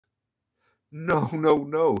No, no,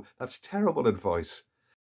 no, that's terrible advice.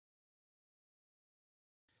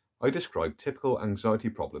 I described typical anxiety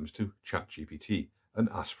problems to Chat GPT and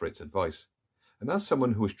asked for its advice. And as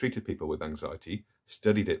someone who has treated people with anxiety,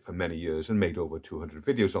 studied it for many years and made over 200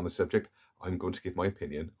 videos on the subject, I'm going to give my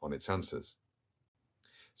opinion on its answers.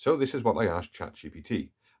 So this is what I asked Chat GPT.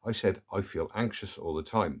 I said, I feel anxious all the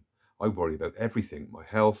time. I worry about everything, my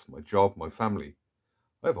health, my job, my family.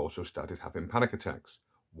 I've also started having panic attacks.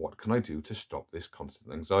 What can I do to stop this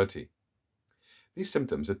constant anxiety? These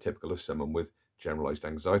symptoms are typical of someone with generalized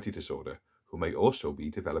anxiety disorder, who may also be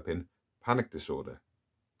developing panic disorder.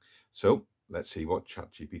 So let's see what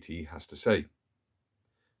ChatGPT has to say.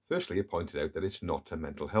 Firstly, it pointed out that it's not a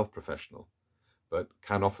mental health professional, but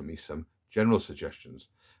can offer me some general suggestions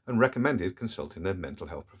and recommended consulting a mental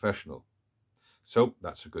health professional. So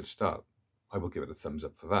that's a good start. I will give it a thumbs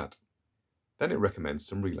up for that. Then it recommends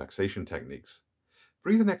some relaxation techniques.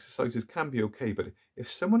 Breathing exercises can be okay, but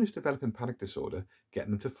if someone is developing panic disorder, getting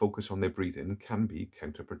them to focus on their breathing can be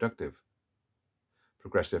counterproductive.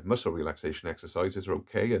 Progressive muscle relaxation exercises are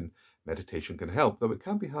okay and meditation can help, though it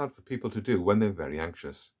can be hard for people to do when they're very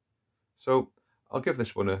anxious. So I'll give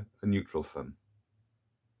this one a neutral thumb.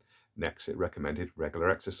 Next, it recommended regular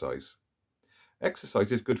exercise.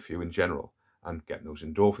 Exercise is good for you in general, and getting those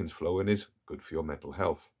endorphins flowing is good for your mental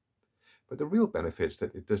health. But the real benefits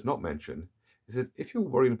that it does not mention is that if you're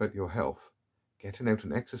worried about your health, getting out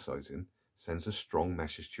and exercising sends a strong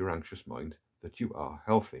message to your anxious mind that you are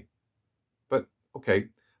healthy. But okay,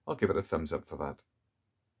 I'll give it a thumbs up for that.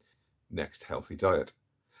 Next, healthy diet.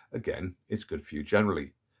 Again, it's good for you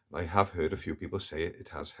generally. I have heard a few people say it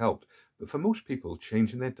has helped, but for most people,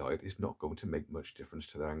 changing their diet is not going to make much difference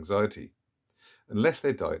to their anxiety, unless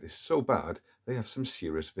their diet is so bad they have some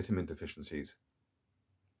serious vitamin deficiencies.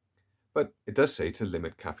 But it does say to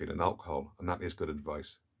limit caffeine and alcohol, and that is good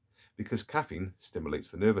advice, because caffeine stimulates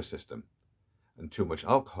the nervous system, and too much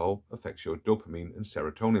alcohol affects your dopamine and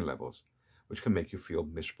serotonin levels, which can make you feel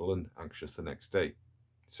miserable and anxious the next day.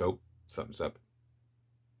 So, thumbs up.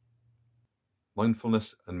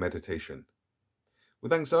 Mindfulness and meditation.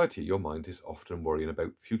 With anxiety, your mind is often worrying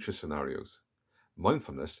about future scenarios.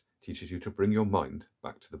 Mindfulness teaches you to bring your mind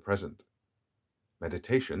back to the present.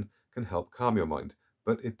 Meditation can help calm your mind,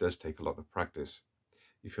 but it does take a lot of practice.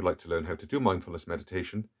 If you'd like to learn how to do mindfulness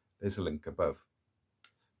meditation, there's a link above.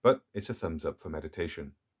 But it's a thumbs up for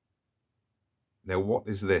meditation. Now, what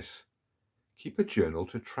is this? Keep a journal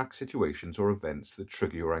to track situations or events that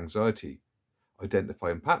trigger your anxiety.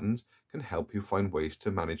 Identifying patterns can help you find ways to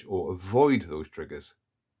manage or avoid those triggers.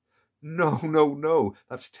 No, no, no,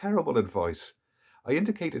 that's terrible advice. I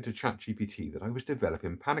indicated to ChatGPT that I was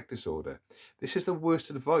developing panic disorder. This is the worst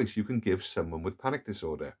advice you can give someone with panic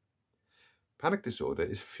disorder. Panic disorder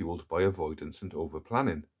is fueled by avoidance and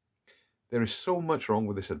over-planning. There is so much wrong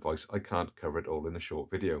with this advice, I can't cover it all in a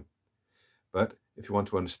short video. But if you want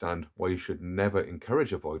to understand why you should never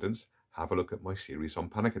encourage avoidance, have a look at my series on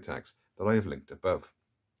panic attacks that I have linked above.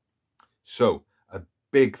 So, a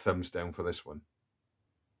big thumbs down for this one.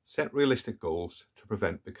 Set realistic goals to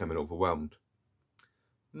prevent becoming overwhelmed.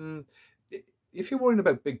 If you're worrying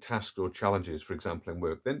about big tasks or challenges, for example in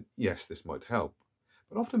work, then yes, this might help.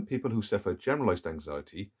 But often people who suffer generalized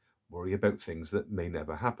anxiety worry about things that may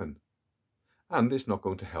never happen. And it's not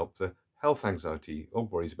going to help the health anxiety or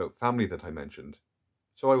worries about family that I mentioned.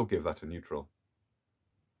 So I will give that a neutral.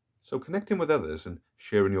 So connecting with others and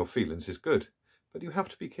sharing your feelings is good, but you have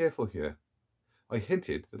to be careful here. I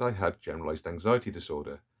hinted that I had generalized anxiety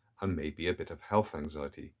disorder and maybe a bit of health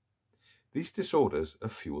anxiety. These disorders are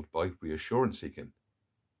fueled by reassurance seeking.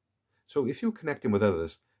 So if you're connecting with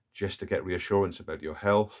others just to get reassurance about your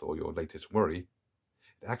health or your latest worry,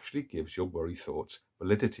 it actually gives your worry thoughts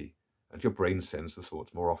validity, and your brain sends the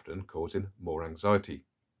thoughts more often, causing more anxiety.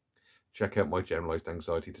 Check out my Generalized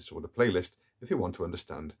Anxiety Disorder playlist if you want to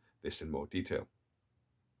understand this in more detail.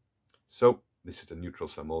 So this is a neutral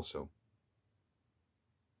thumb also.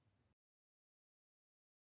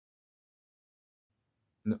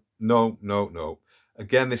 No.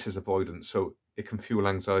 Again, this is avoidance, so it can fuel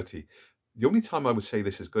anxiety. The only time I would say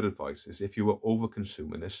this is good advice is if you were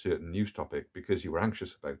over-consuming a certain news topic because you were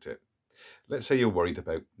anxious about it. Let's say you're worried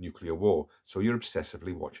about nuclear war, so you're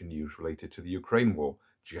obsessively watching news related to the Ukraine war,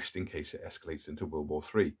 just in case it escalates into World War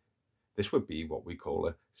III. This would be what we call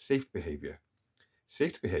a safe behaviour.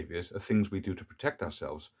 Safety behaviours are things we do to protect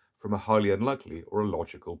ourselves from a highly unlikely or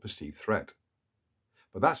illogical perceived threat.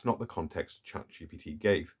 But that's not the context ChatGPT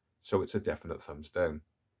gave, so it's a definite thumbs down.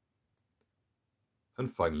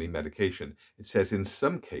 And finally, medication. It says in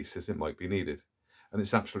some cases it might be needed. And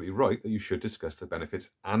it's absolutely right that you should discuss the benefits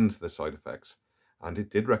and the side effects, and it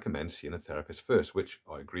did recommend seeing a therapist first, which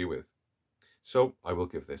I agree with. So I will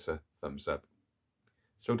give this a thumbs up.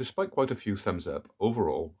 So despite quite a few thumbs up,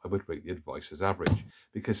 overall I would rate the advice as average,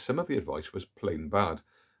 because some of the advice was plain bad,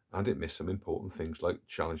 and it missed some important things like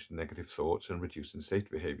challenging negative thoughts and reducing safety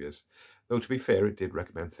behaviours. Though to be fair, it did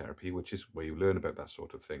recommend therapy, which is where you learn about that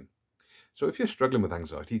sort of thing. So if you're struggling with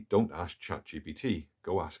anxiety, don't ask Chat GPT,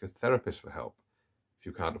 go ask a therapist for help. If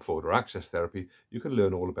you can't afford or access therapy, you can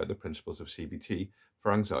learn all about the principles of CBT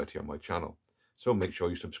for anxiety on my channel. So make sure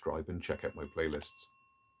you subscribe and check out my playlists.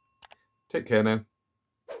 Take care now.